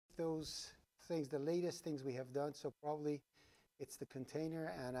those things, the latest things we have done. So probably it's the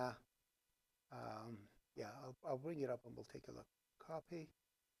container, and yeah, I'll bring it up and we'll take a look. Copy.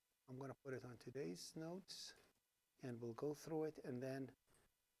 I'm going to put it on today's notes, and we'll go through it, and then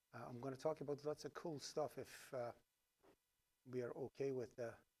I'm going to talk about lots of cool stuff if we are okay with the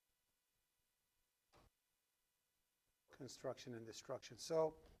construction and destruction.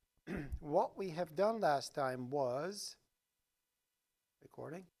 So what we have done last time was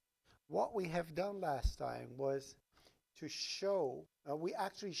recording. What we have done last time was to show, we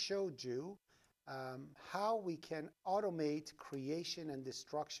actually showed you how we can automate creation and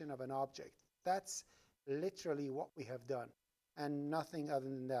destruction of an object. That's literally what we have done, and nothing other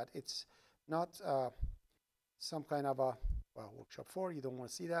than that. It's not some kind of a, well, workshop 4, you don't want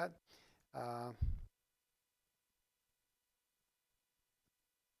to see that.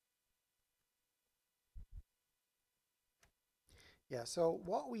 Yeah, so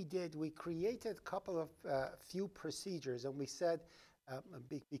what we did, we created a couple of few procedures, and we said,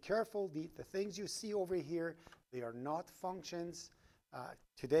 be careful, the things you see over here, they are not functions.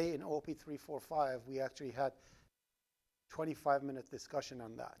 Today in OOP244NAA, we actually had 25-minute discussion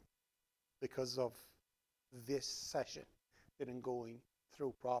on that because of this session didn't going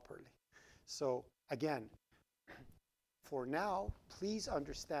through properly. So again, for now, please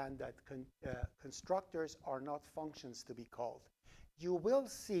understand that constructors are not functions to be called. You will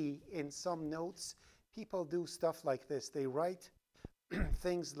see in some notes, people do stuff like this. They write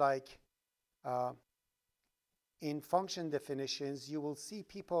things like, in function definitions, you will see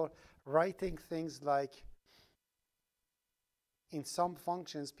people writing things like, in some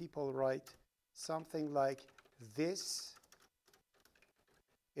functions, people write something like, this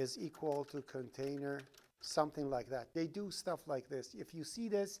is equal to container, something like that. They do stuff like this. If you see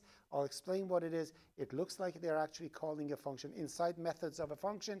this, I'll explain what it is. It looks like they're actually calling a function. Inside methods of a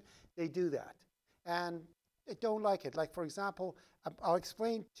function, they do that. And I don't like it. Like, for example, I'll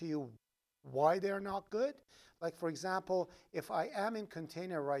explain to you why they're not good. Like, for example, if I am in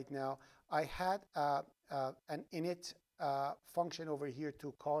container right now, I had an init function over here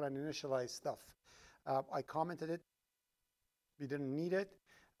to call and initialize stuff. I commented it. We didn't need it.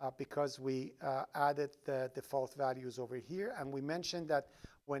 Because we added the default values over here, and we mentioned that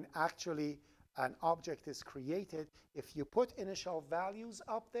when actually an object is created, if you put initial values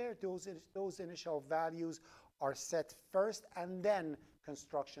up there, those initial values are set first, and then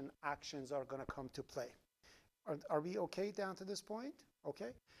construction actions are going to come to play. Are we okay down to this point?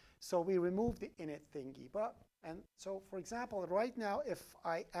 Okay. So we remove the init thingy. And so, for example, right now, if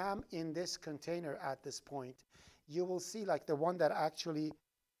I am in this container at this point, you will see like the one that actually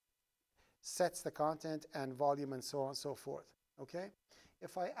sets the content and volume and so on and so forth, okay?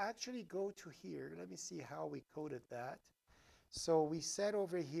 If I actually go to here, let me see how we coded that. So we said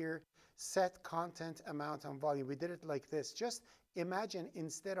over here, set content, amount, and volume. We did it like this. Just imagine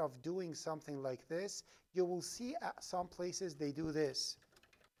instead of doing something like this, you will see at some places they do this.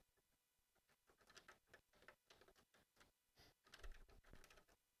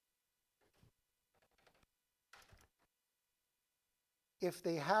 If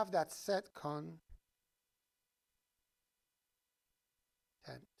they have that set content,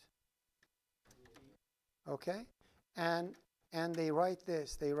 okay, and they write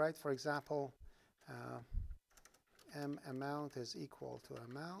this. They write, for example, m amount is equal to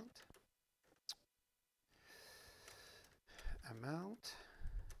amount,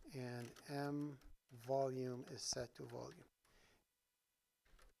 and m volume is set to volume.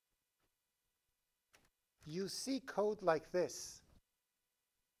 You see code like this.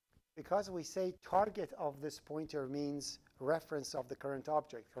 Because we say target of this pointer means reference of the current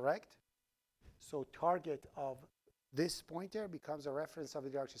object, correct? So target of this pointer becomes a reference of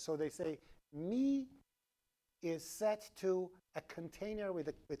the object. So they say me is set to a container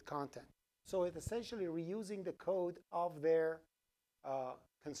with content. So it's essentially reusing the code of their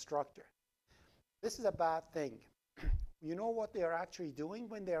constructor. This is a bad thing. You know what they're actually doing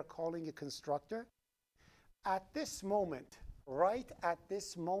when they're calling a constructor? At this moment, right at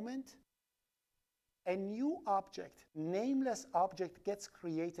this moment, a new object, nameless object, gets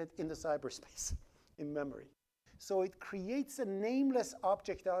created in the cyberspace in memory. So it creates a nameless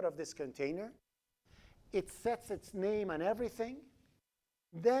object out of this container. It sets its name and everything.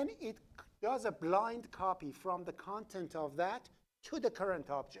 Then it does a blind copy from the content of that to the current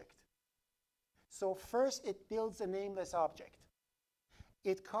object. So first it builds a nameless object.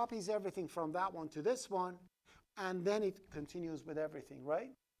 It copies everything from that one to this one, and then it continues with everything,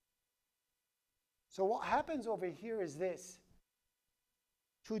 right? So what happens over here is this.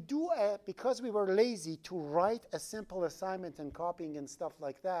 to do because we were lazy to write a simple assignment and copying and stuff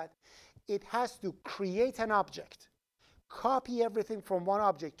like that, it has to create an object, copy everything from one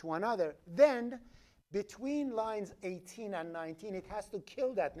object to another, then between lines 18 and 19, it has to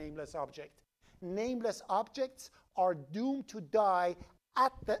kill that nameless object. Nameless objects are doomed to die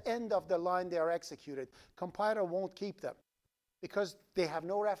at the end of the line they are executed. Compiler won't keep them because they have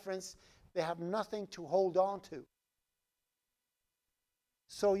no reference, they have nothing to hold on to.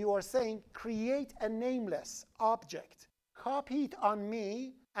 So you are saying create a nameless object, copy it on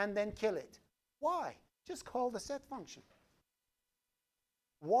me, and then kill it. Why? Just call the set function.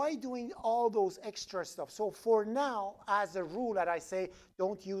 Why doing all those extra stuff? So for now, as a rule that I say,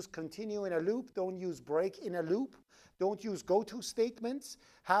 don't use continue in a loop, don't use break in a loop, don't use goto statements,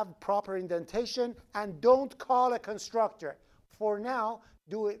 have proper indentation, and don't call a constructor. For now,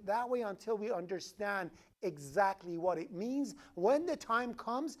 do it that way until we understand exactly what it means. When the time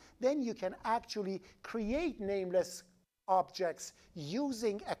comes, then you can actually create nameless objects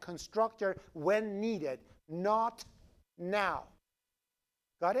using a constructor when needed, not now.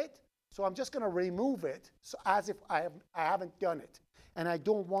 Got it? So I'm just going to remove it so as if I haven't done it. And I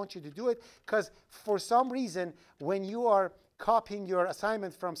don't want you to do it because for some reason, when you are copying your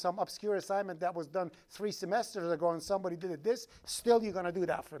assignment from some obscure assignment that was done 3 semesters ago and somebody did it this, still you're going to do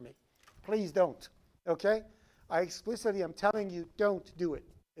that for me. Please don't. Okay? I explicitly am telling you, don't do it.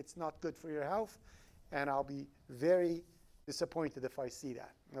 It's not good for your health, and I'll be very disappointed if I see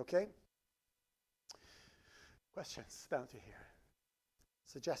that. Okay? Questions down to here.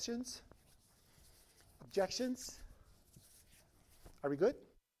 Suggestions? Objections? Are we good?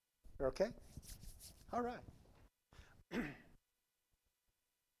 We're okay? All right.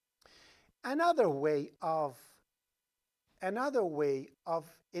 Another way of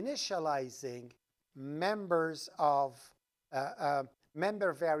initializing members of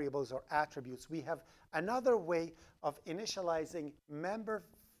member variables or attributes. We have another way of initializing member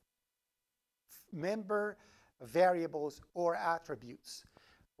variables or attributes.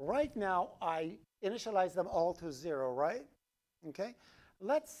 Right now, I initialize them all to 0, right? Okay.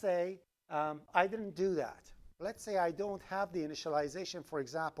 Let's say I didn't do that. Let's say I don't have the initialization, for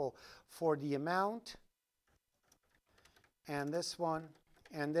example, for the amount and this one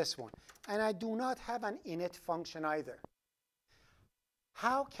and this one. And I do not have an init function either.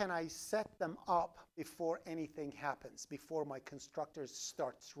 How can I set them up before anything happens, before my constructor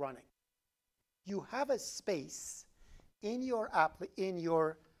starts running? You have a space in your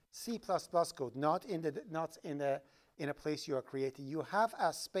C++ code, not in a place you are creating. You have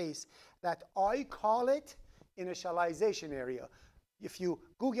a space that I call it initialization area. If you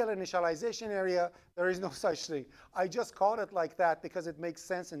Google initialization area, there is no such thing. I just call it like that because it makes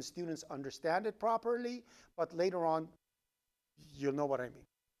sense and students understand it properly, but later on, you'll know what I mean.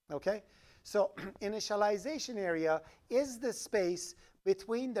 Okay? So initialization area is the space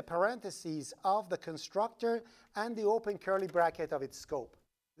between the parentheses of the constructor and the open curly bracket of its scope.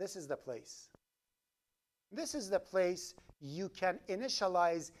 This is the place. This is the place you can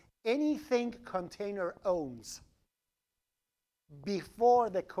initialize anything container owns before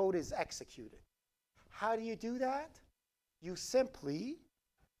the code is executed. How do you do that? You simply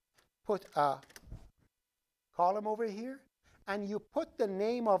put a column over here, and you put the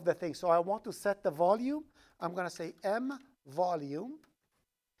name of the thing. So I want to set the volume. I'm going to say m volume,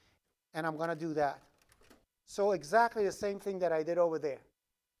 and I'm going to do that. So exactly the same thing that I did over there.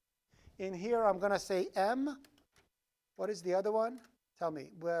 In here, I'm going to say m. What is the other one? Tell me.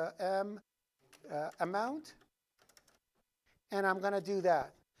 M amount. And I'm going to do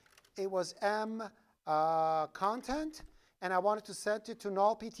that. It was m content, and I wanted to set it to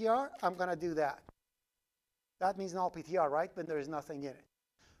null PTR. I'm going to do that. That means null PTR, right? When there is nothing in it.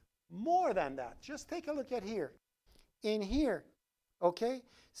 More than that, just take a look at here. In here, okay,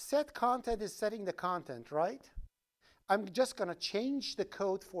 set content is setting the content, right? I'm just going to change the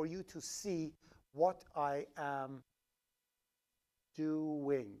code for you to see what I am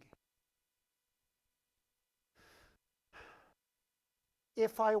doing.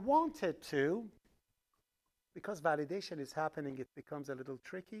 If I wanted to, because validation is happening, it becomes a little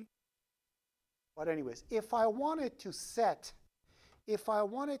tricky. But anyways, if I wanted to set the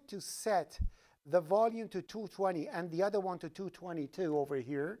volume to 220 and the other one to 222 over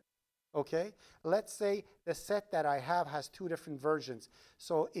here, okay, let's say the set that I have has 2 different versions.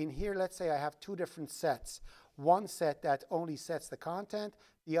 So in here, let's say I have 2 different sets. One set that only sets the content,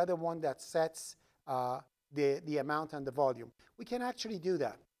 the other one that sets the amount and the volume. We can actually do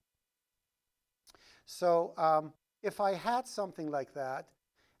that. So if I had something like that,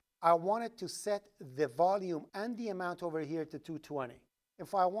 I wanted to set the volume and the amount over here to 220.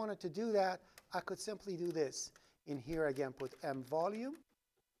 If I wanted to do that, I could simply do this. In here again, put M volume,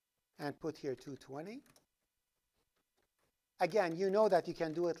 and put here 220. Again, you know that you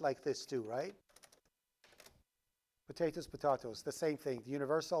can do it like this too, right? Potatoes, potatoes, the same thing. The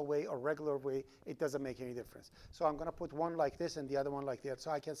universal way or regular way, it doesn't make any difference. So I'm going to put one like this and the other one like that.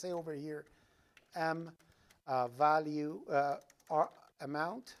 So I can say over here, M value or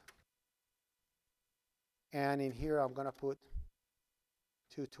amount. And in here, I'm going to put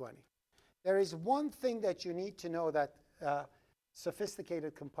 220. There is one thing that you need to know that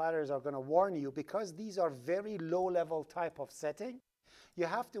sophisticated compilers are going to warn you, because these are very low-level type of setting. You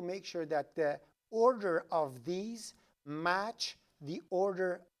have to make sure that the order of these match the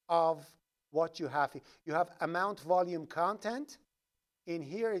order of what you have. You have amount, volume, content. In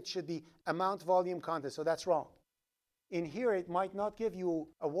here, it should be amount, volume, content. So that's wrong. In here, it might not give you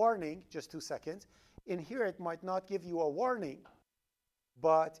a warning. Just 2 seconds. In here, it might not give you a warning.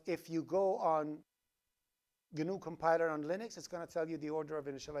 But if you go on GNU compiler on Linux, it's going to tell you the order of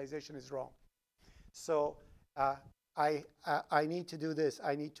initialization is wrong. So I need to do this.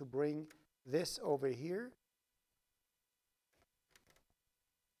 I need to bring this over here.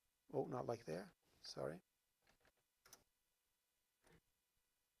 Oh, not like there. Sorry.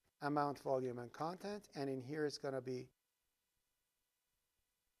 Amount, volume, and content. And in here, it's going to be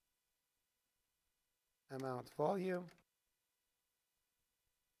amount, volume.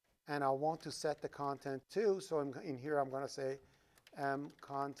 And I want to set the content too. So in here, I'm going to say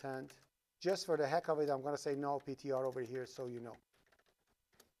content. Just for the heck of it, I'm going to say null PTR over here so you know.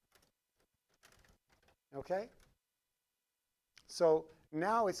 OK? So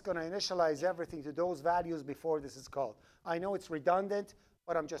now it's going to initialize everything to those values before this is called. I know it's redundant,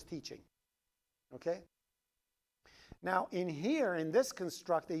 but I'm just teaching. OK? Now, in here, in this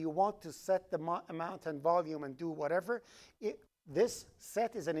constructor, you want to set the amount and volume and do whatever. This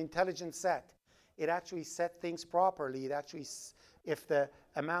set is an intelligent set. It actually sets things properly. It actually, if the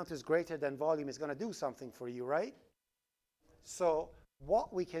amount is greater than volume, is going to do something for you, right? So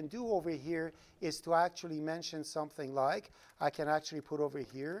what we can do over here is to actually mention something like, I can actually put over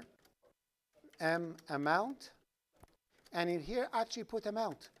here M amount, and in here actually put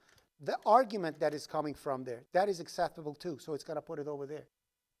amount. The argument that is coming from there, that is acceptable too, so it's going to put it over there.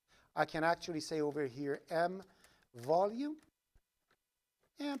 I can actually say over here M volume,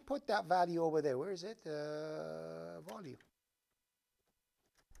 and put that value over there. Where is it? Volume.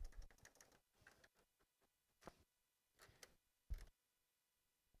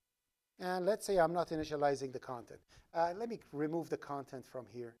 And let's say I'm not initializing the content. Let me remove the content from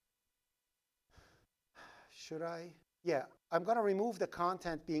here. Should I? Yeah, I'm going to remove the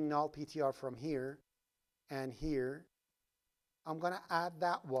content being null PTR from here and here. I'm going to add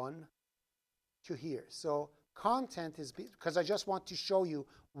that one to here. So content is, because I just want to show you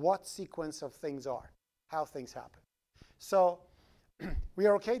what sequence of things are, how things happen. So we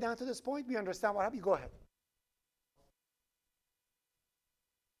are OK down to this point? We understand what happened? Go ahead.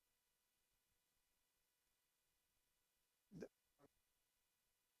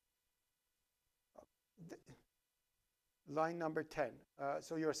 Line number 10.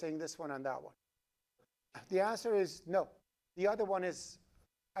 So you're saying this one and that one. The answer is no. The other one is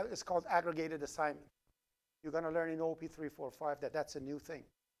it's called aggregated assignment. You're going to learn in OOP244NAA that that's a new thing.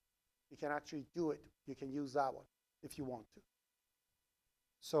 You can actually do it. You can use that one if you want to.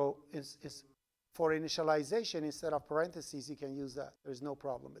 So it's for initialization, instead of parentheses, you can use that. There's no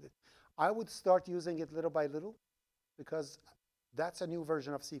problem with it. I would start using it little by little, because that's a new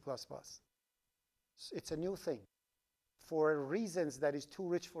version of C++. It's a new thing. For reasons that is too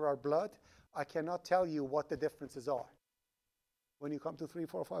rich for our blood, I cannot tell you what the differences are. When you come to 3,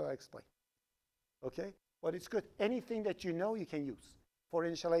 4, 5, I explain. OK? But it's good. Anything that you know, you can use. For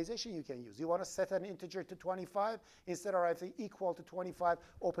initialization, you can use. You want to set an integer to 25, instead of writing equal to 25,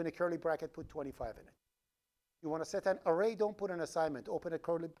 open a curly bracket, put 25 in it. You want to set an array, don't put an assignment. Open a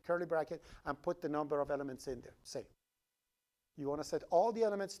curly bracket and put the number of elements in there. Same. You want to set all the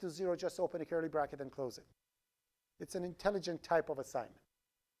elements to 0, just open a curly bracket and close it. It's an intelligent type of assignment.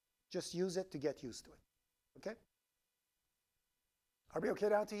 Just use it to get used to it. OK? Are we OK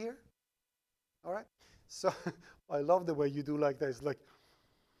down to here? All right. So I love the way you do like that. It's like,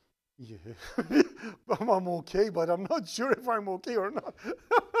 yeah, I'm OK, but I'm not sure if I'm OK or not.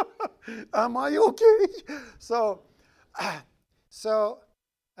 Am I OK? So I'm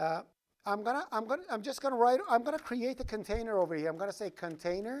just gonna create a container over here. I'm gonna say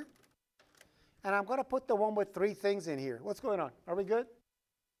container, and I'm gonna put the one with 3 things in here. What's going on? Are we good?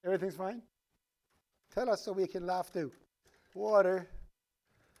 Everything's fine? Tell us so we can laugh too. Water.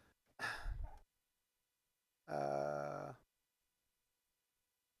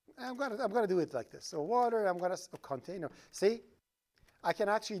 I'm gonna do it like this. So water, I'm gonna container. See, I can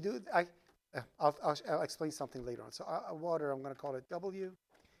actually do. I'll explain something later on. So water, I'm gonna call it W,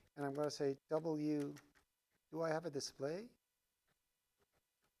 and I'm gonna say W. Do I have a display?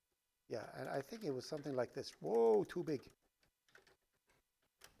 Yeah, and I think it was something like this. Whoa, too big.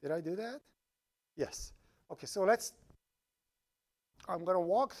 Did I do that? Yes. Okay, so I'm going to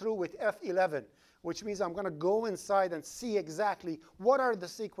walk through with F11, which means I'm going to go inside and see exactly what are the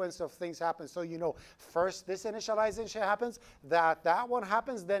sequence of things happen. So you know, first this initialization happens, that one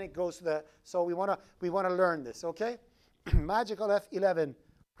happens, then it goes to the. So we want to learn this, okay? Magical F11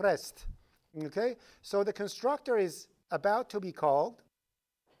 pressed. Okay, so the constructor is about to be called.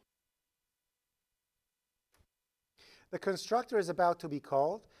 The constructor is about to be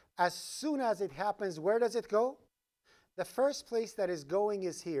called. As soon as it happens, where does it go? The first place that is going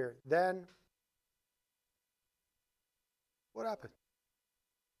is here. Then, what happened?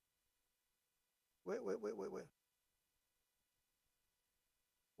 Wait.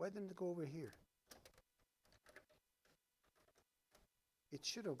 Why didn't it go over here? It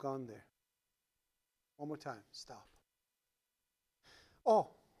should have gone there. One more time. Stop. Oh,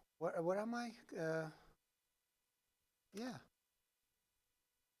 where am I? Yeah.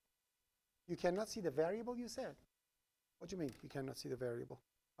 You cannot see the variable, you said? What do you mean you cannot see the variable?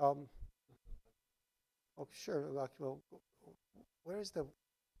 Oh, sure. Like, well, where is the,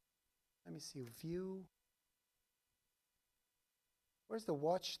 let me see, view. Where's the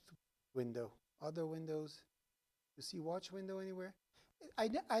watch window? Other windows? You see watch window anywhere?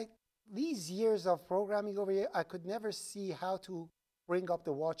 These years of programming over here, I could never see how to bring up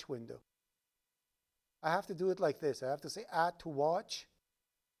the watch window. I have to do it like this. I have to say add to watch,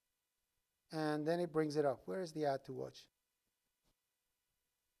 and then it brings it up. Where is the add to watch?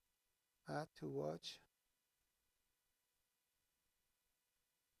 Add to watch.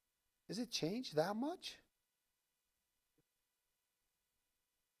 Does it change that much?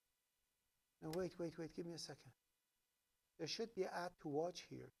 No, wait, give me a second. There should be add to watch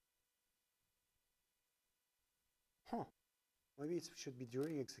here. Huh. Maybe it should be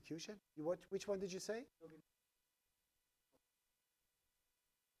during execution. Which one did you say?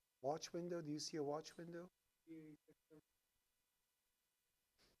 Watch window. Do you see a watch window?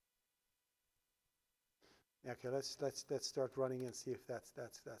 Okay, let's start running and see if that's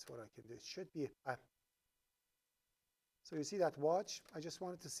what I can do. It should be. So you see that watch? I just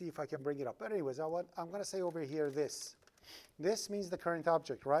wanted to see if I can bring it up. But anyways, I'm going to say over here this. This means the current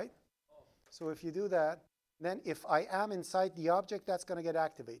object, right? Oh. So if you do that, then if I am inside the object, that's going to get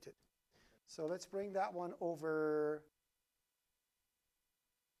activated. So let's bring that one over.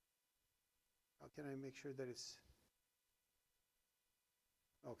 How can I make sure that it's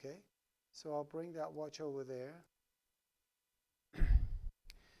okay? So I'll bring that watch over there.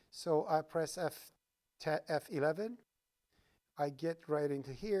 So I press F11. I get right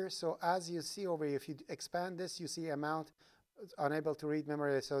into here. So as you see over here, if you expand this, you see amount unable to read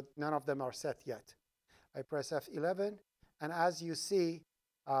memory. So none of them are set yet. I press F11. And as you see,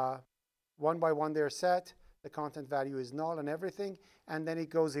 one by one they're set. The content value is null and everything. And then it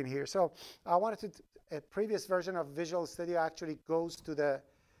goes in here. So I wanted to, a previous version of Visual Studio actually goes to the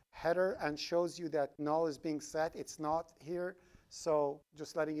header and shows you that null is being set. It's not here. So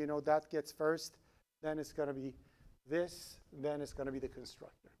just letting you know that gets first. Then it's going to be this. Then it's going to be the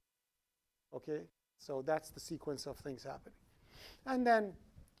constructor. Okay? So that's the sequence of things happening. And then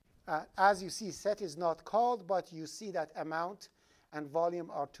as you see, set is not called, but you see that amount and volume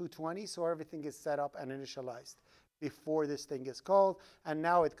are 220. So everything is set up and initialized before this thing is called. And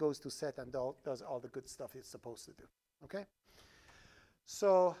now it goes to set and does all the good stuff it's supposed to do. Okay?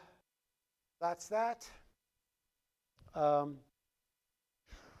 So that's that.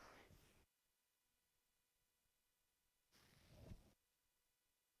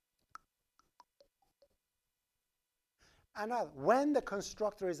 And when the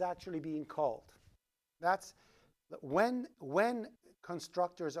constructor is actually being called, that's when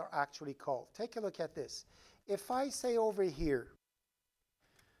constructors are actually called. Take a look at this. If I say over here,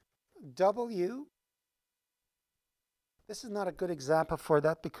 W, this is not a good example for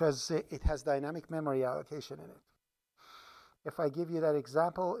that because it has dynamic memory allocation in it. If I give you that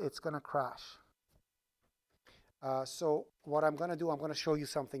example, it's going to crash. So what I'm going to do, I'm going to show you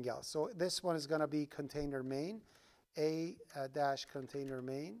something else. So this one is going to be container main, a-container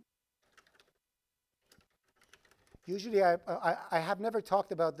main. Usually, I have never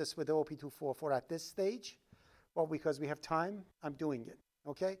talked about this with OOP244 at this stage, but because we have time, I'm doing it.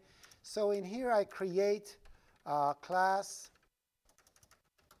 Okay? So in here, I create class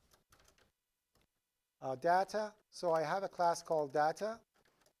data. So I have a class called data.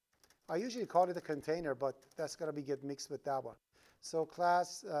 I usually call it a container, but that's going to get mixed with that one. So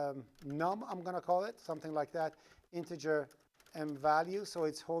class num, I'm going to call it, something like that. Integer m value, so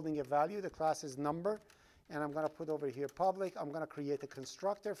it's holding a value. The class is number. And I'm going to put over here public. I'm going to create a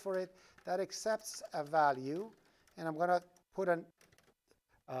constructor for it that accepts a value. And I'm going to put an,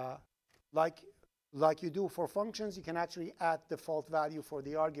 like you do for functions, you can actually add default value for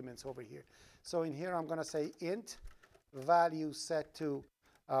the arguments over here. So in here, I'm going to say int value set to,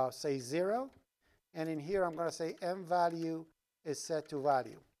 say, 0. And in here, I'm going to say m value is set to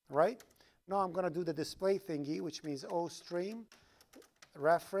value, right? Now I'm going to do the display thingy, which means OStream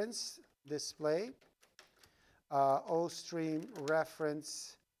reference display. OStream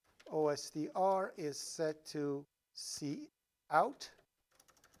reference OSTR is set to C out.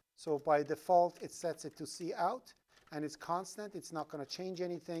 So by default, it sets it to C out, and it's constant. It's not going to change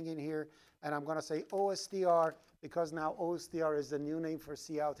anything in here. And I'm going to say OSTR, because now OSTR is the new name for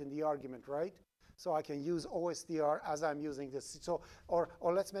C out in the argument, right? So I can use OSTR as I'm using this. So, or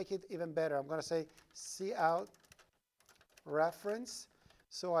let's make it even better. I'm going to say C out reference.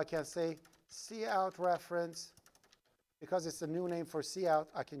 So I can say C out reference. Because it's a new name for C out,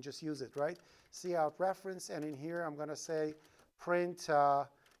 I can just use it, right? C out reference. And in here, I'm going to say print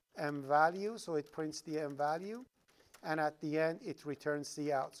m value. So it prints the m value. And at the end, it returns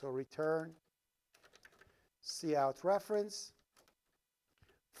C out. So return C out reference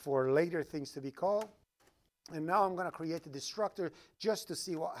for later things to be called. And now I'm going to create a destructor just to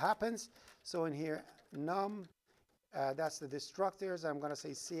see what happens. So in here, num, that's the destructors. I'm going to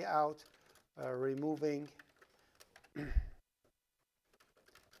say C out removing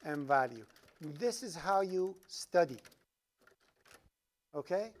m value. This is how you study.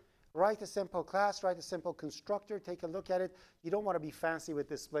 Okay? Write a simple class, write a simple constructor, take a look at it. You don't want to be fancy with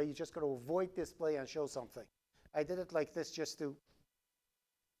display. You just got to avoid display and show something. I did it like this just to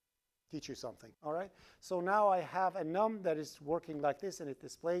teach you something. All right? So now I have a num that is working like this, and it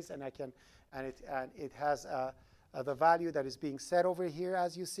displays, and I can, and it has the value that is being set over here,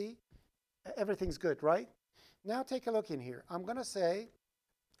 as you see. Everything's good, right? Now take a look in here. I'm going to say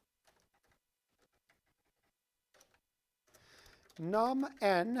num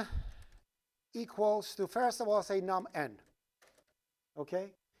n equals to, first of all, say num n.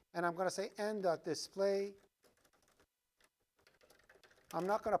 Okay? And I'm going to say n.display. I'm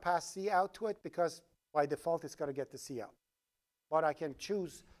not going to pass C out to it because by default it's going to get the C out. But I can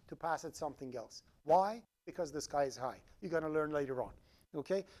choose to pass it something else. Why? Because the sky is high. You're going to learn later on.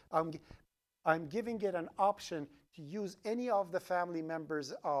 Okay? I'm giving it an option to use any of the family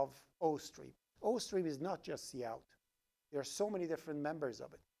members of OStream. OStream is not just C out. There are so many different members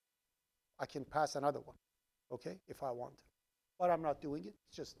of it. I can pass another one, okay, if I want. But I'm not doing it.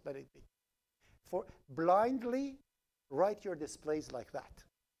 Just let it be. For blindly, write your displays like that.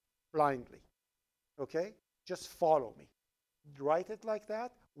 Blindly, okay? Just follow me. Write it like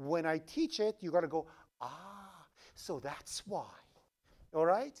that. When I teach it, you got to go, ah, so that's why. All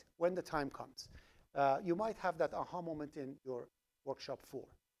right? When the time comes. You might have that aha moment in your workshop 4,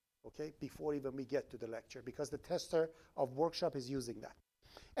 okay, before even we get to the lecture, because the tester of workshop is using that.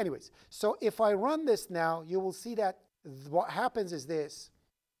 Anyways, so if I run this now, you will see that what happens is this.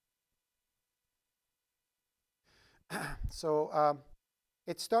 So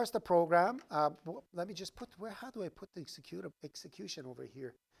it starts the program. Let me just put, how do I put the execution over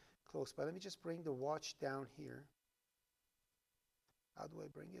here close by? Let me just bring the watch down here. How do I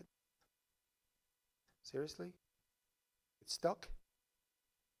bring it? Seriously? It's stuck?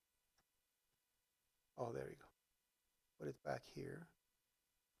 Oh, there you go. Put it back here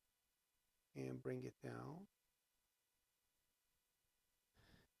and bring it down.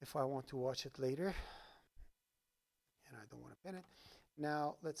 If I want to watch it later, and I don't want to pin it.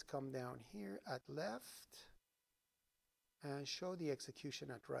 Now let's come down here at left and show the execution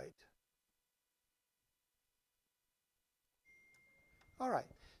at right. All right,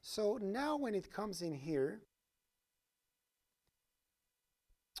 so now when it comes in here,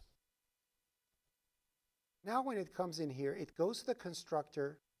 it goes to the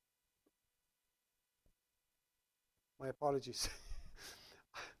constructor. My apologies.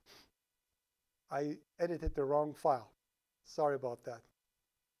 I edited the wrong file. Sorry about that.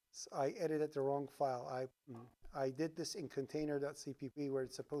 So I edited the wrong file. I did this in container.cpp where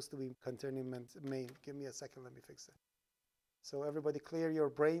it's supposed to be container main. Give me a second, let me fix it. So everybody clear your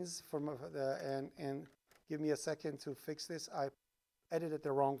brains from and give me a second to fix this. I edited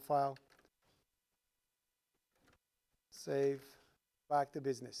the wrong file. Save, back to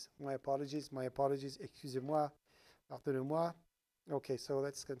business. My apologies, excusez-moi, pardonnez-moi. Okay, so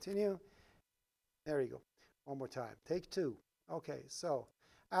let's continue. There you go. One more time. Take 2. Okay, so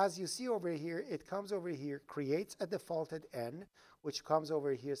as you see over here, it comes over here, creates a defaulted n, which comes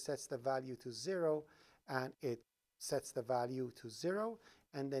over here, sets the value to 0, and it sets the value to 0,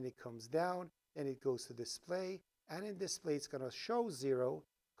 and then it comes down, and it goes to display, and in display it's going to show 0,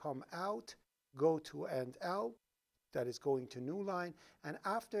 come out, go to end L, that is going to new line, and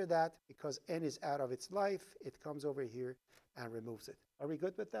after that, because n is out of its life, it comes over here and removes it. Are we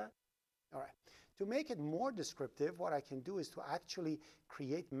good with that? All right. To make it more descriptive, what I can do is to actually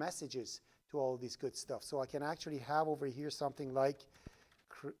create messages to all this good stuff. So I can actually have over here something like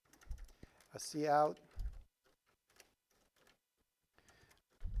a cout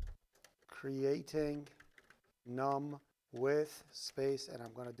creating num with space, and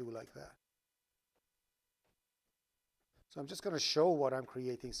I'm going to do like that. So I'm just going to show what I'm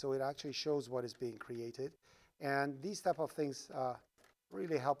creating, so it actually shows what is being created. And these type of things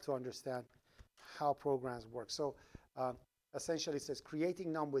really help to understand how programs work. So essentially it says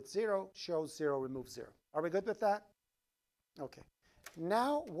creating num with 0, shows 0, removes 0. Are we good with that? Okay.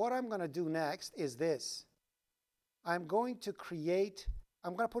 Now what I'm going to do next is this. I'm going to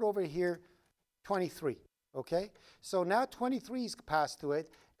put over here 23. Okay? So now 23 is passed to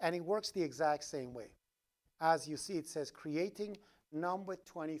it, and it works the exact same way. As you see, it says creating num with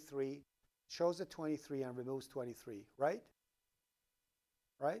 23, shows the 23 and removes 23, right?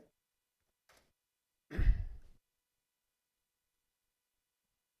 Right?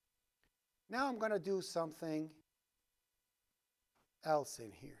 Now I'm going to do something else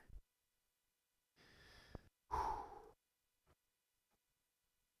in here.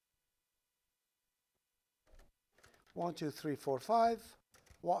 1, 2, 3, 4, 5.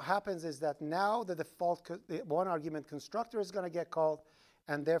 What happens is that now the default one argument constructor is going to get called,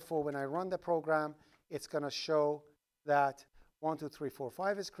 and therefore when I run the program, it's going to show that 1, 2, 3, 4,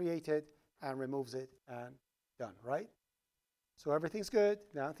 5 is created and removes it and done, right? So everything's good.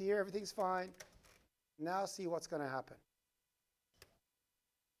 Down to here, everything's fine. Now see what's going to happen.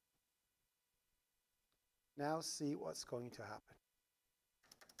 Now see what's going to happen.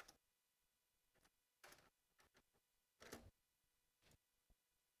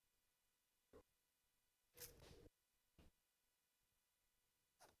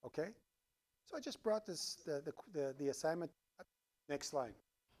 Okay, so I just brought this the assignment next line.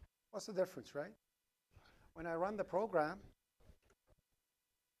 What's the difference, right? When I run the program,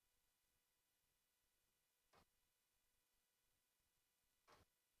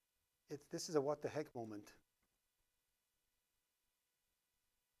 this is a what the heck moment.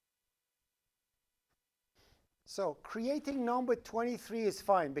 So creating num with 23 is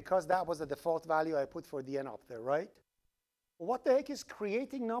fine because that was the default value I put for the n up there, right? What the heck is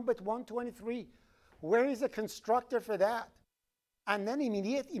creating num with 123? Where is a constructor for that? And then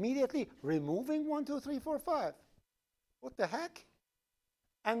immediately removing 1, 2, 3, 4, 5. What the heck?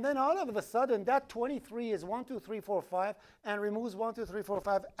 And then all of a sudden, that 23 is 1, 2, 3, 4, 5, and removes 1, 2, 3, 4,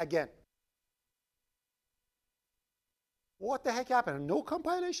 5 again. What the heck happened? No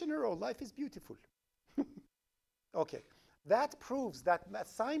compilation error. Life is beautiful. Okay. That proves that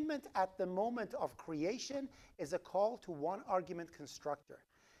assignment at the moment of creation is a call to one argument constructor.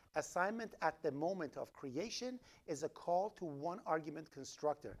 Assignment at the moment of creation is a call to one argument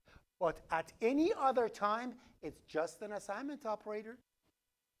constructor. But at any other time, it's just an assignment operator.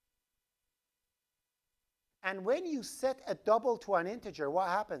 And when you set a double to an integer, what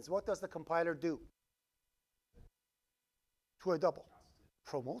happens? What does the compiler do to a double?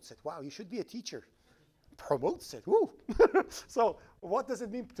 Promotes it. Wow, you should be a teacher. Promotes it. Woo! So what does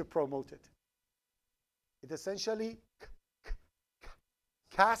it mean to promote it? It essentially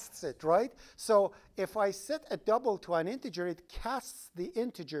casts it, right? So if I set a double to an integer, it casts the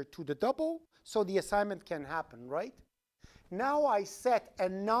integer to the double so the assignment can happen, right? Now I set a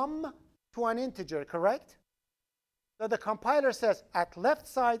num to an integer, correct? So the compiler says at left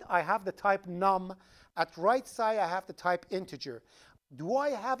side I have the type num, at right side I have the type integer. Do I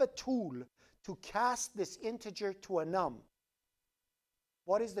have a tool to cast this integer to a num?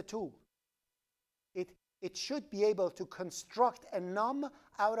 What is the tool? It should be able to construct a num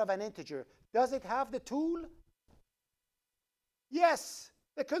out of an integer. Does it have the tool? Yes,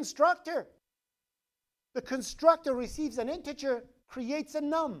 the constructor. The constructor receives an integer, creates a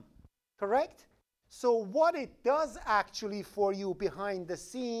num, correct? So what it does actually for you behind the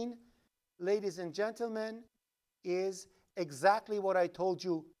scene, ladies and gentlemen, is exactly what I told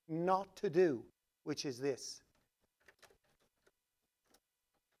you not to do, which is this.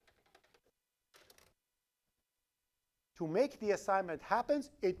 To make the assignment happen,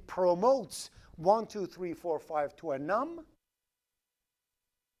 it promotes 1, 2, 3, 4, 5 to a num,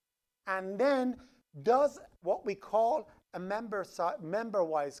 and then does what we call a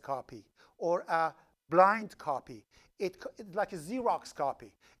member-wise copy or a blind copy. It's like a Xerox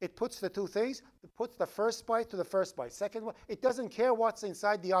copy. It puts the two things. It puts the first byte to the first byte. Second one, it doesn't care what's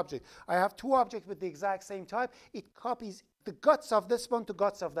inside the object. I have two objects with the exact same type. It copies the guts of this one to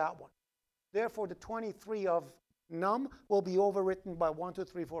guts of that one. Therefore, the 23 of num will be overwritten by 1, 2,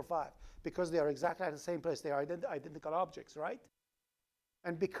 3, 4, 5 because they are exactly at the same place. They are identical objects, right?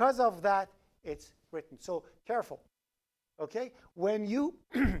 And because of that, it's written. So careful, okay? When you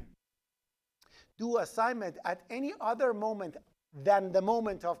do assignment at any other moment than the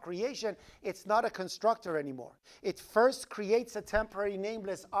moment of creation, it's not a constructor anymore. It first creates a temporary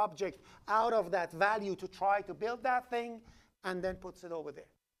nameless object out of that value to try to build that thing, and then puts it over there.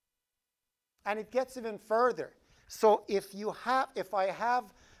 And it gets even further. So if I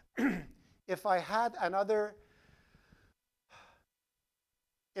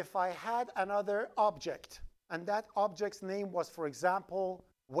had another object, and that object's name was, for example,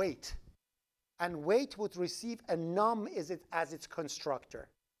 weight, and weight would receive a num as its constructor.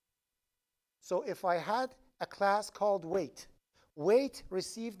 So if I had a class called weight, weight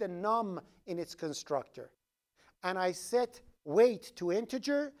received a num in its constructor, and I set weight to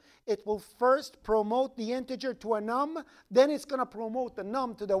integer, it will first promote the integer to a num, then it's going to promote the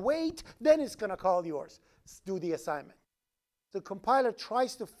num to the weight, then it's going to call yours. Do the assignment. The compiler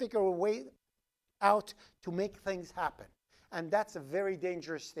tries to figure a way out to make things happen. And that's a very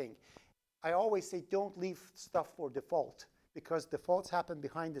dangerous thing. I always say don't leave stuff for default, because defaults happen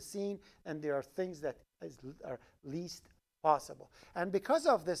behind the scene, and there are things that are least possible. And because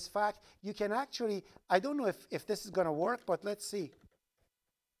of this fact, you can actually, I don't know if this is going to work, but let's see.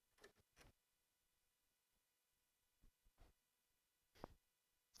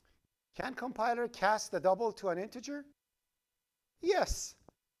 Can compiler cast the double to an integer? Yes.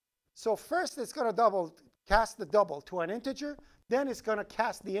 So first it's going to cast the double to an integer, then it's going to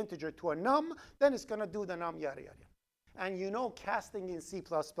cast the integer to a num, then it's going to do the num, yada, yada. And you know casting in C++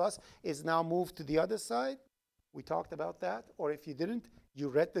 is now moved to the other side. We talked about that. Or if you didn't, you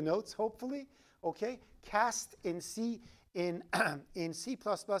read the notes, hopefully. Okay? Cast in C in C++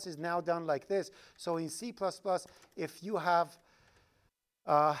 is now done like this. So in C++, if you have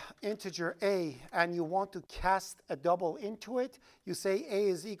integer a and you want to cast a double into it, you say a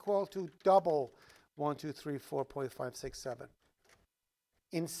is equal to double 1, 2, 3, 4.5, 6, 7.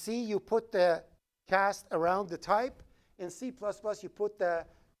 In C, you put the cast around the type. In C++, you put the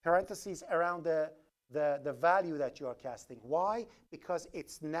parentheses around the value that you are casting. Why? Because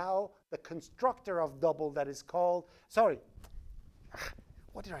it's now the constructor of double that is called, sorry,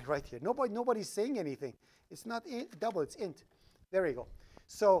 what did I write here? Nobody's saying anything. It's not double, it's int. There you go.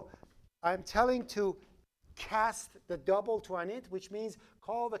 So I'm telling to cast the double to an int, which means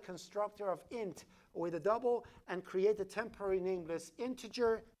call the constructor of int with a double and create a temporary nameless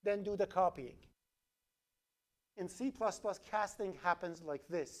integer, then do the copying. In C++, casting happens like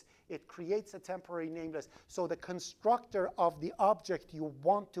this. It creates a temporary nameless. So the constructor of the object you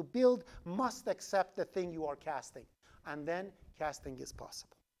want to build must accept the thing you are casting. And then casting is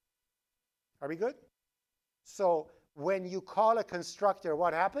possible. Are we good? So when you call a constructor,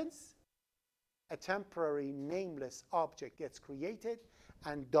 what happens? A temporary nameless object gets created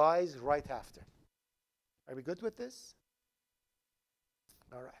and dies right after. Are we good with this?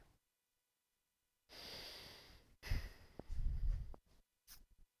 All right.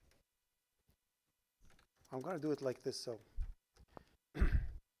 I'm going to do it like this.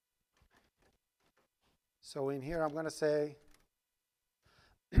 So in here, I'm going to say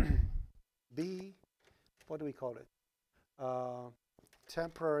B, what do we call it?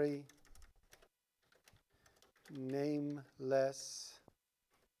 Temporary nameless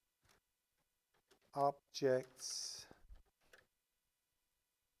objects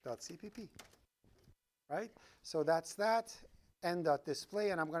 .cpp, right? So that's that. N.display,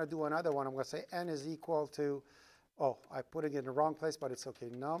 and I'm going to do another one. I'm going to say n is equal to, oh, I put it in the wrong place, but it's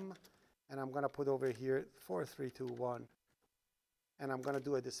okay, num, and I'm going to put over here 4, 3, 2, 1, and I'm going to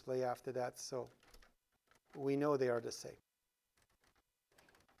do a display after that, so we know they are the same.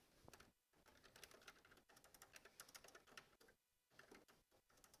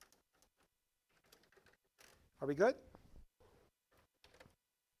 Are we good?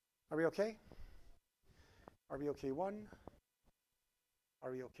 Are we okay? Are we okay, 1?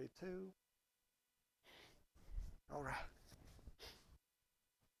 Are we okay, 2? All right.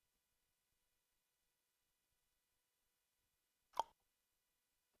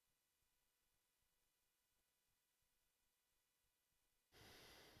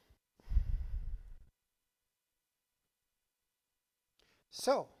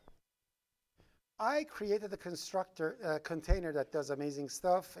 So I created a container that does amazing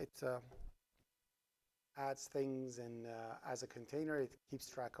stuff. It adds things and as a container, it keeps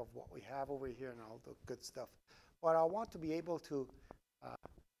track of what we have over here and all the good stuff. But I want to be able to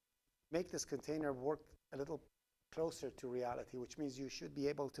make this container work a little closer to reality, which means you should be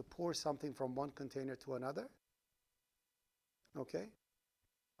able to pour something from one container to another. Okay?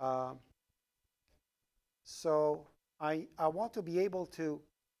 So I want to be able to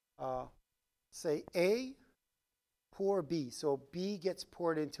say A, pour B. So B gets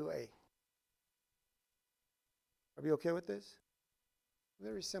poured into A. Are we okay with this?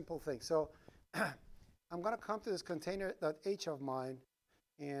 Very simple thing. So I'm going to come to this container.h of mine,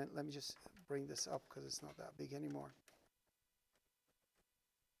 and let me just bring this up because it's not that big anymore.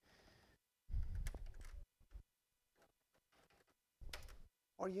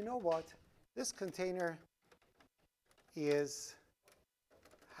 Or you know what? This container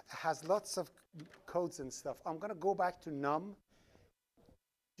has lots of codes and stuff. I'm going to go back to num,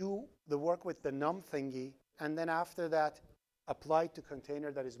 do the work with the num thingy, and then after that, apply it to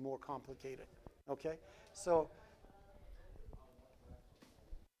container that is more complicated. Okay? So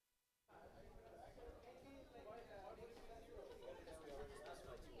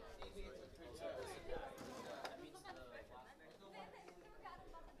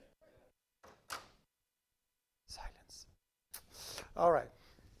silence. All right.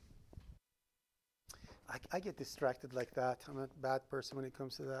 I get distracted like that. I'm a bad person when it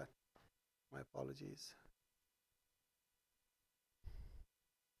comes to that. My apologies.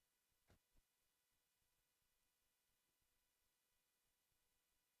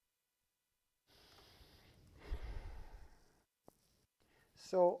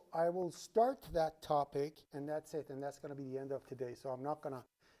 So I will start that topic, and that's it. And that's going to be the end of today. So I'm not going to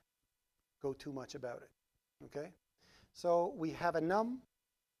go too much about it. Okay? So we have a num.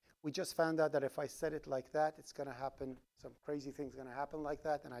 We just found out that if I set it like that, it's going to happen. Some crazy things going to happen like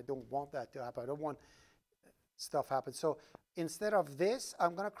that, and I don't want that to happen. I don't want stuff happen. So instead of this,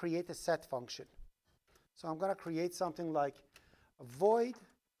 I'm going to create a set function. So I'm going to create something like void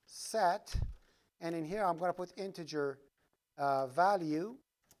set, and in here I'm going to put integer value.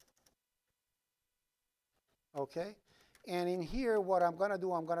 Okay, and in here what I'm going to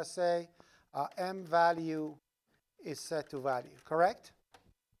do, I'm going to say m value is set to value. Correct?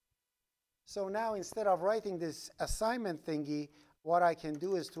 So now instead of writing this assignment thingy, what I can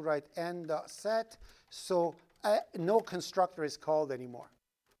do is to write n.set, so no constructor is called anymore.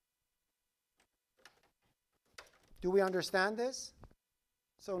 Do we understand this?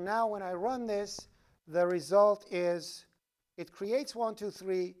 So now when I run this, the result is it creates 1, 2,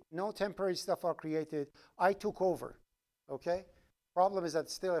 3. No temporary stuff are created. I took over. Okay? Problem is that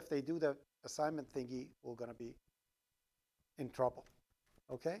still, if they do the assignment thingy, we're going to be in trouble.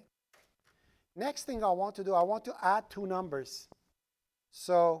 Okay? Next thing I want to do, I want to add two numbers.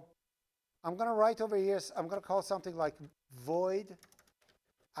 So I'm going to write over here, I'm going to call something like void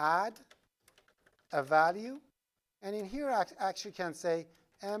add a value. And in here, I actually can say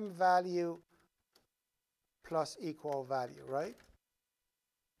m value plus equal value, right?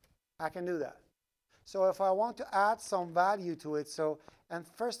 I can do that. So if I want to add some value to it, and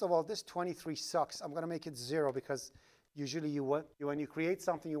first of all, this 23 sucks. I'm going to make it 0 because usually when you create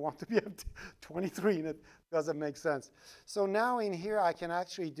something, you want to be at 23, and it doesn't make sense. So now in here, I can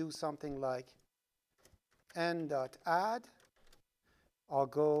actually do something like n.add. I'll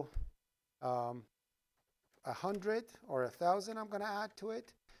go 100 or 1,000 I'm going to add to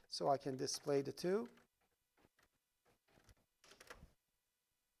it, so I can display the two.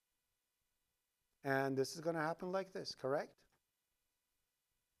 And this is going to happen like this, correct?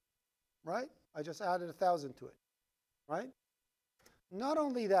 Right? I just added 1,000 to it. Right? Not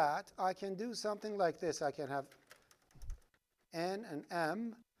only that, I can do something like this. I can have n and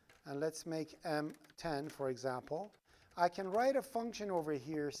m, and let's make m 10, for example. I can write a function over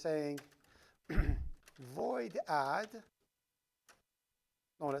here saying void add.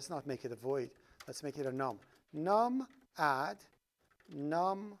 No, let's not make it a void. Let's make it a num. Num add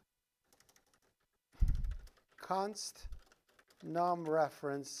num const num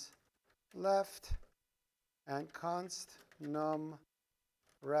reference left and const num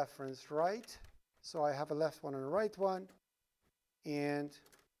reference right. So I have a left one and a right one. And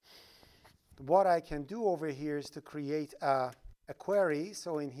what I can do over here is to create a query.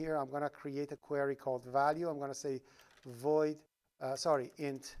 So in here, I'm going to create a query called value. I'm going to say void,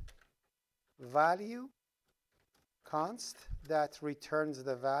 int value const that returns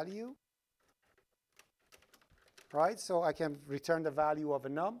the value. Right? So I can return the value of a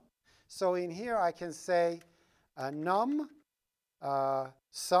num. So in here, I can say num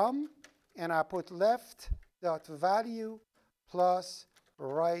sum and I put left.value plus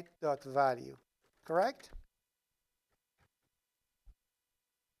right.value. Correct?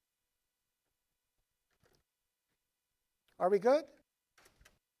 Are we good?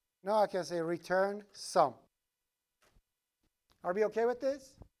 Now I can say return sum. Are we okay with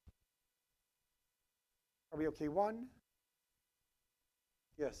this? Are we okay? One?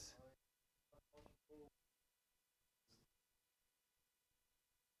 Yes.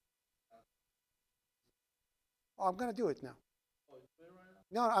 Oh, I'm going to do it now.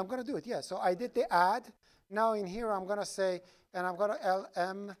 No, I'm going to do it, yeah. So I did the add. Now in here, I'm going to say, and I'm going to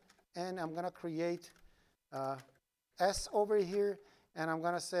LM, and I'm going to create S over here, and I'm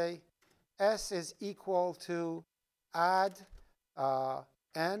going to say S is equal to add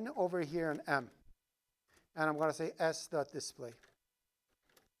N over here and M. And I'm going to say S.display.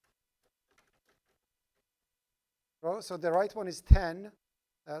 So the right one is 10.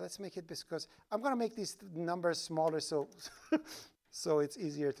 Let's make it, because I'm going to make these numbers smaller so so it's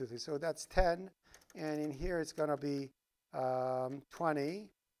easier to do. So that's 10, and in here it's going to be 20,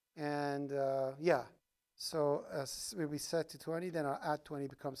 and yeah. So we set to 20, then I'll add 20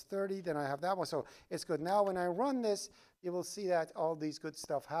 becomes 30, then I have that one. So it's good. Now when I run this, you will see that all these good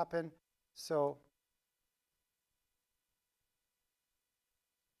stuff happen. So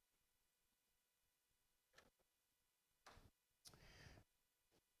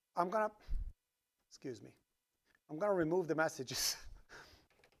I'm going to, excuse me, I'm going to remove the messages.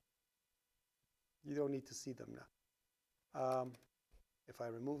 You don't need to see them now. If I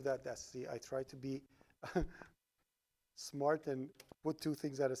remove that, I try to be smart and put two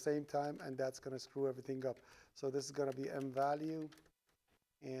things at the same time, and that's going to screw everything up. So this is going to be M value,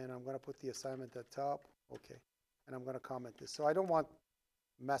 and I'm going to put the assignment at the top. Okay, and I'm going to comment this. So I don't want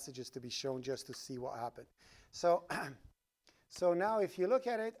messages to be shown just to see what happened. So, so now if you look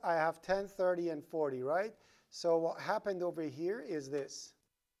at it, I have 10, 30, and 40, right? So what happened over here is this.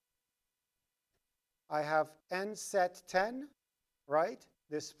 I have N set 10, right?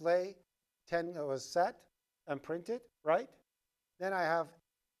 Display 10 was set and printed, right? Then I have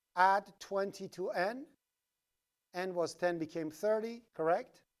add 20 to N. N was 10, became 30,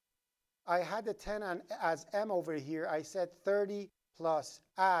 correct? I had the 10 as M over here. I said 30 plus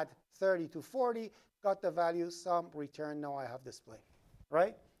add 30 to 40, got the value, sum, return. Now I have display,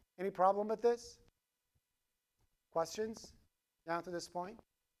 right? Any problem with this? Questions down to this point?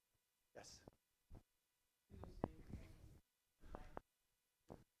 Yes.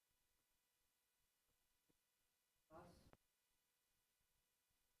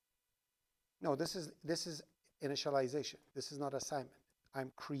 No, this is initialization. This is not assignment.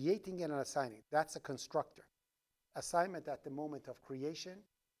 I'm creating and assigning. That's a constructor. Assignment at the moment of creation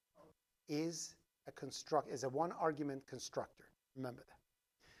is a one argument constructor. Remember that.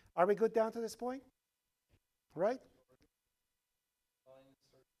 Are we good down to this point? Right?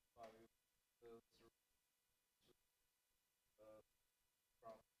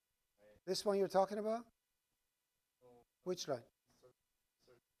 This one you're talking about? Which line?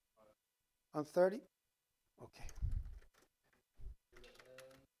 On 30? Okay.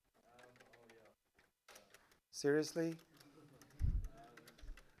 Seriously?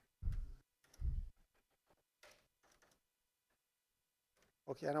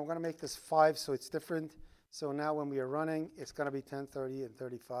 Okay, and I'm going to make this 5 so it's different. So now when we are running, it's going to be 10, 30, and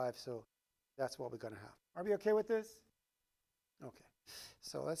 35. So that's what we're going to have. Are we okay with this? Okay.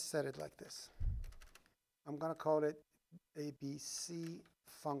 So let's set it like this. I'm going to call it ABC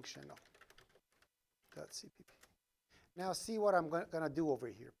functional. .cpp. Now see what I'm going to do over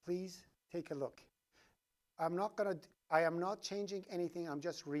here. Please take a look. I am not changing anything. I'm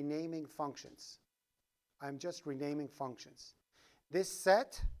just renaming functions. I'm just renaming functions. This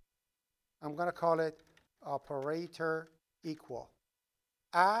set, I'm going to call it operator equal.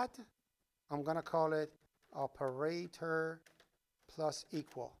 Add, I'm going to call it operator plus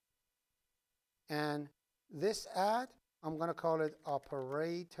equal. And this add, I'm going to call it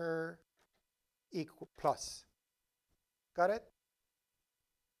operator equal plus. Got it?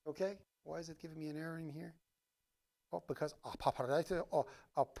 Okay. Why is it giving me an error in here? Oh, because operator or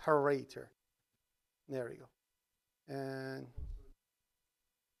operator. There we go. And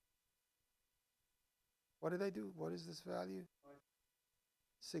what did I do? What is this value?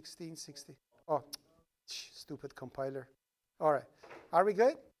 1660. Oh, stupid compiler. All right. Are we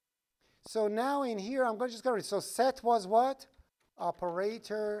good? So now in here, I'm just going to, so set was what?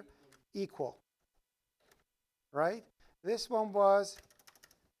 Operator equal. Right? This one was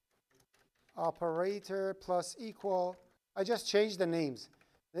operator plus equal. I just changed the names.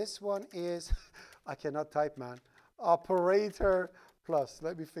 This one is, I cannot type, man. Operator plus.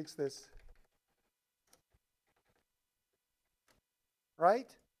 Let me fix this.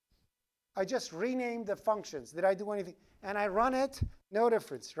 right? I just renamed the functions. Did I do anything? And I run it, no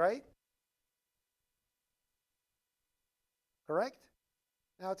difference, right? Correct?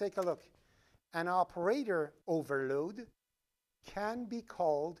 Now take a look. An operator overload can be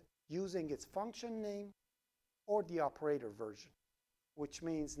called using its function name or the operator version, which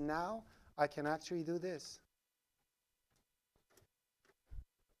means now I can actually do this.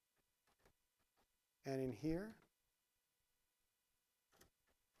 And in here,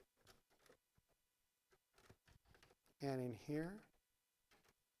 and in here,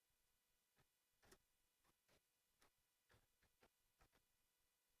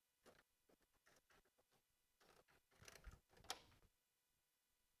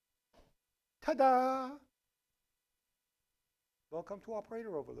 ta-da! Welcome to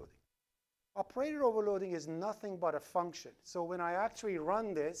operator overloading. Operator overloading is nothing but a function. So when I actually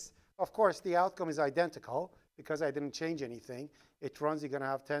run this, of course, the outcome is identical because I didn't change anything. It runs, you're going to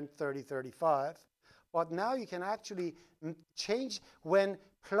have 10, 30, 35. But now you can actually change when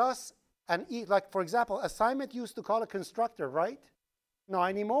plus and e, like for example, assignment used to call a constructor, right? Not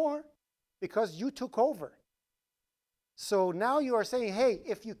anymore because you took over. So now you are saying, hey,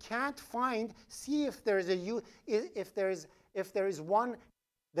 if you can't find, see if there is a if there is one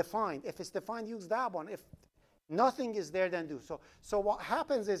defined. If it's defined, use that one. If nothing is there, then do. So what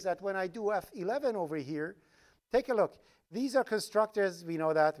happens is that when I do F11 over here, take a look. These are constructors. We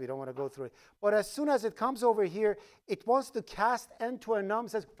know that. We don't want to go through it. But as soon as it comes over here, it wants to cast n to a num,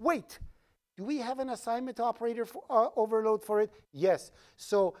 says, wait, do we have an assignment operator for, overload for it? Yes.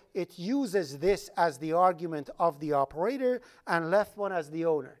 So it uses this as the argument of the operator and left one as the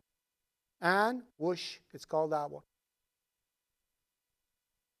owner. And whoosh, it's called that one.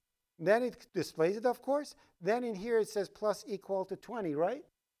 Then it displays it, of course. Then in here it says plus equal to 20, right?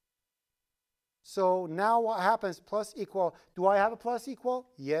 So now what happens? Plus equal. Do I have a plus equal?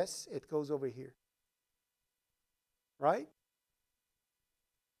 Yes, it goes over here. Right?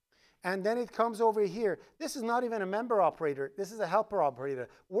 And then it comes over here. This is not even a member operator. This is a helper operator.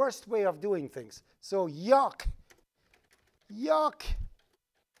 Worst way of doing things. So yuck. Yuck.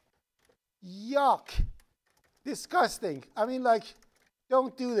 Yuck. Disgusting. I mean, like,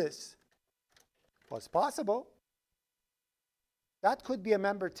 don't do this. Well, it's possible. That could be a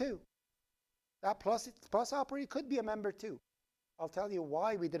member too. That plus operator could be a member too. I'll tell you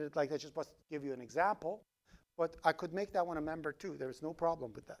why we did it like that, just to give you an example. But I could make that one a member too. There's no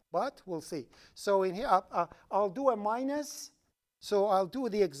problem with that. But we'll see. So in here, I'll do a minus. So I'll do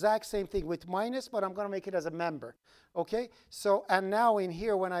the exact same thing with minus, but I'm going to make it as a member. OK? So, and now in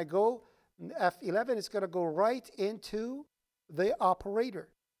here, when I go F11, it's going to go right into the operator.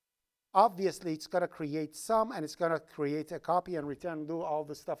 Obviously, it's going to create sum, and it's going to create a copy and return. Do all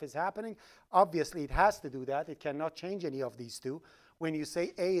the stuff is happening. Obviously, it has to do that. It cannot change any of these two. When you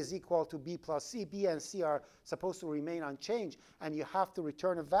say A is equal to B plus C, B and C are supposed to remain unchanged, and you have to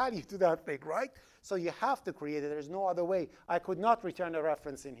return a value to that thing, right? So you have to create it. There's no other way. I could not return a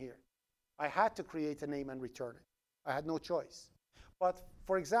reference in here. I had to create a name and return it. I had no choice. But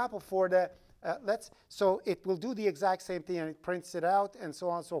for example, for the so it will do the exact same thing, and it prints it out, and so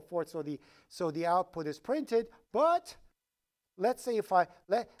on and so forth. So the output is printed. But let's say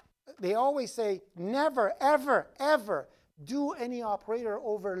they always say never, ever, ever do any operator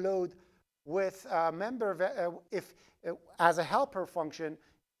overload with a member as a helper function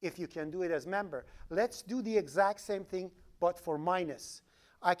if you can do it as member. Let's do the exact same thing, but for minus.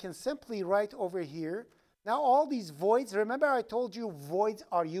 I can simply write over here. Now all these voids, remember I told you voids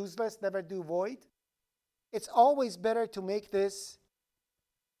are useless, never do void? It's always better to make this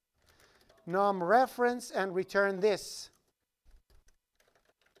num reference and return this.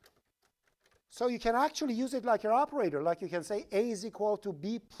 So you can actually use it like your operator, like you can say A is equal to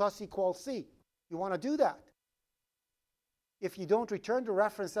B plus equals C. You want to do that. If you don't return the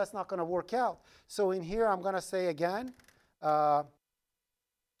reference, that's not going to work out. So in here, I'm going to say again,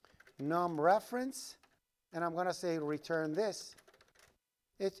 num reference. And I'm going to say return this.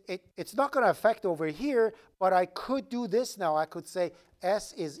 It's not going to affect over here, but I could do this now. I could say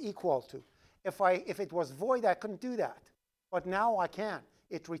S is equal to. If it was void, I couldn't do that. But now I can.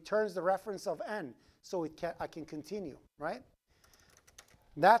 It returns the reference of N, so I can continue, right?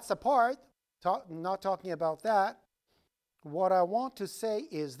 That's the part. Not talking about that. What I want to say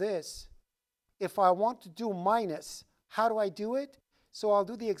is this. If I want to do minus, how do I do it? So I'll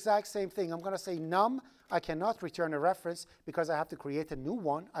do the exact same thing. I'm going to say num. I cannot return a reference because I have to create a new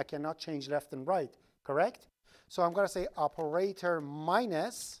one. I cannot change left and right, correct? So I'm going to say operator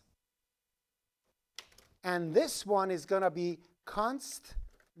minus. And this one is going to be const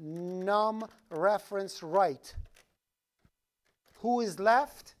num reference right. Who is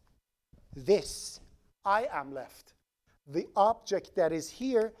left? This. I am left. The object that is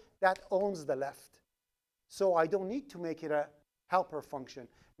here, that owns the left. So I don't need to make it a helper function.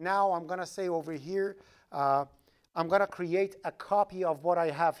 Now I'm going to say over here, I'm going to create a copy of what I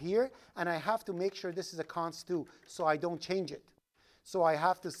have here, and I have to make sure this is a const too, so I don't change it. So I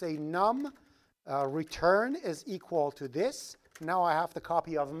have to say num return is equal to this. Now I have the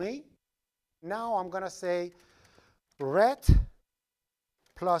copy of me. Now I'm going to say ret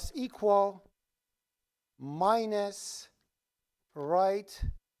plus equal minus right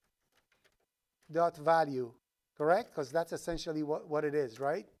dot value, correct? Because that's essentially what it is,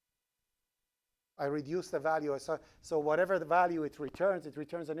 right? I reduce the value. So whatever the value it returns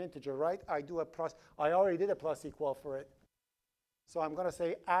an integer, right? I do a plus. I already did a plus equal for it. So I'm going to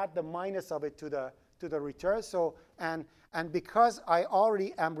say add the minus of it to the return. So and because I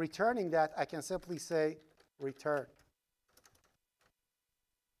already am returning that, I can simply say return.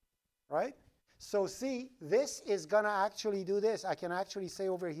 Right? So see, this is going to actually do this. I can actually say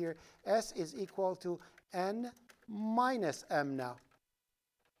over here, S is equal to N minus M now.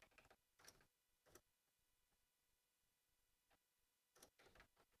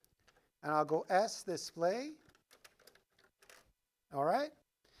 And I'll go S display. All right?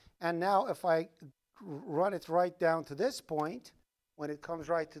 And now if I run it right down to this point, when it comes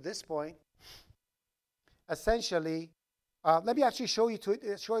right to this point, essentially, let me actually show it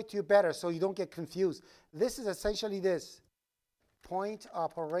to you better so you don't get confused. This is essentially this. Point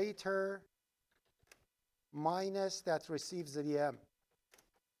operator minus that receives the M.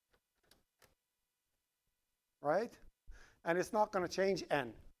 Right? And it's not going to change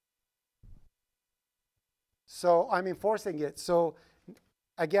N. So I'm enforcing it. So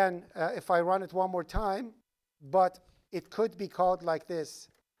again, if I run it one more time, but it could be called like this.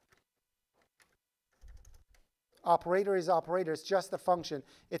 Operator is operator. It's just a function.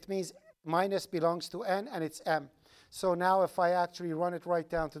 It means minus belongs to N, and it's M. So now if I actually run it right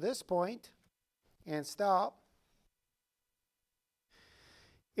down to this point and stop,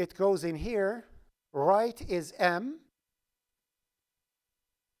 it goes in here. Right is M.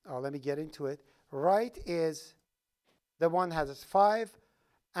 Oh, let me get into it. Right is the one that has 5,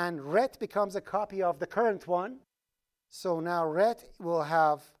 and ret becomes a copy of the current one. So now ret will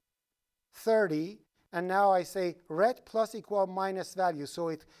have 30. And now I say ret plus equal minus value.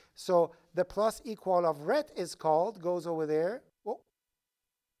 So the plus equal of ret is called, goes over there. Whoa.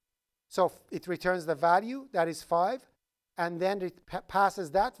 So it returns the value, that is 5. And then it passes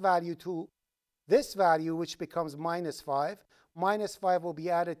that value to this value, which becomes minus 5. Minus 5 will be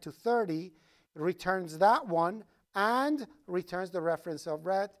added to 30. Returns that one, and returns the reference of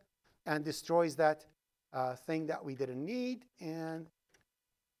ret, and destroys that thing that we didn't need. And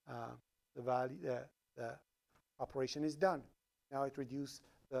the value, the operation is done. Now it reduced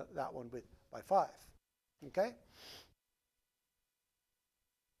that one by 5. Okay?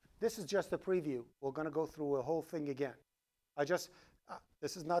 This is just a preview. We're going to go through a whole thing again.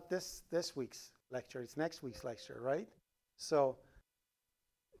 This is not this week's lecture. It's next week's lecture, right? So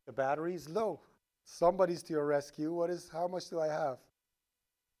the battery is low. Somebody's to your rescue. How much do I have?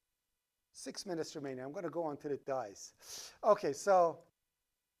 6 minutes remaining. I'm going to go until it dies. Okay, so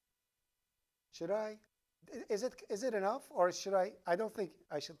should I? Is it enough, or should I? I don't think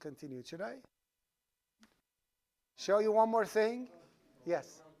I should continue. Should I? Show you one more thing?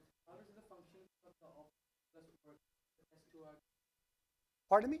 Yes. How does the function of the plus work?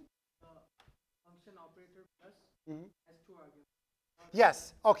 Pardon me? Function operator plus has 2 arguments.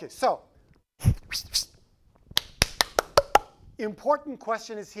 Yes. Okay. So important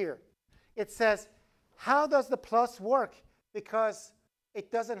question is here. It says, how does the plus work? Because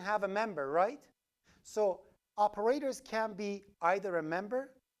it doesn't have a member, right? So operators can be either a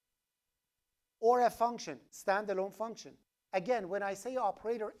member or a function, standalone function. Again, when I say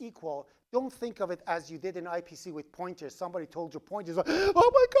operator equal, don't think of it as you did in IPC with pointers. Somebody told you pointers. Oh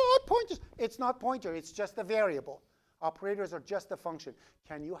my God, pointers. It's not pointer. It's just a variable. Operators are just a function.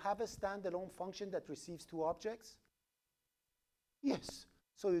 Can you have a standalone function that receives 2 objects? Yes.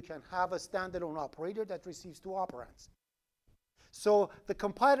 So you can have a standalone operator that receives 2 operands. So the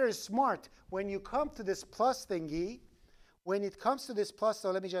compiler is smart. When you come to this plus thingy, when it comes to this plus,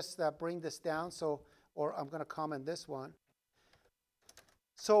 so let me just bring this down. Or I'm going to comment this one.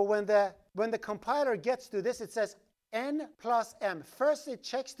 So when the compiler gets to this, it says n plus m. First, it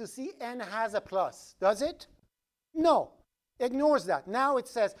checks to see n has a plus. Does it? No. Ignores that. Now it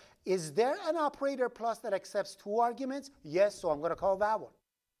says, is there an operator plus that accepts 2 arguments? Yes, so I'm going to call that one.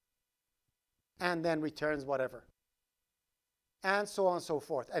 And then returns whatever. And so on and so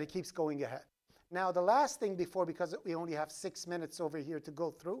forth. And it keeps going ahead. Now, the last thing before, because we only have 6 minutes over here to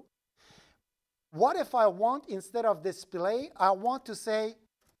go through, what if I want, instead of display, I want to say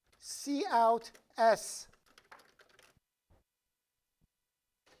cout s.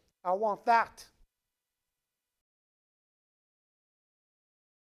 I want that.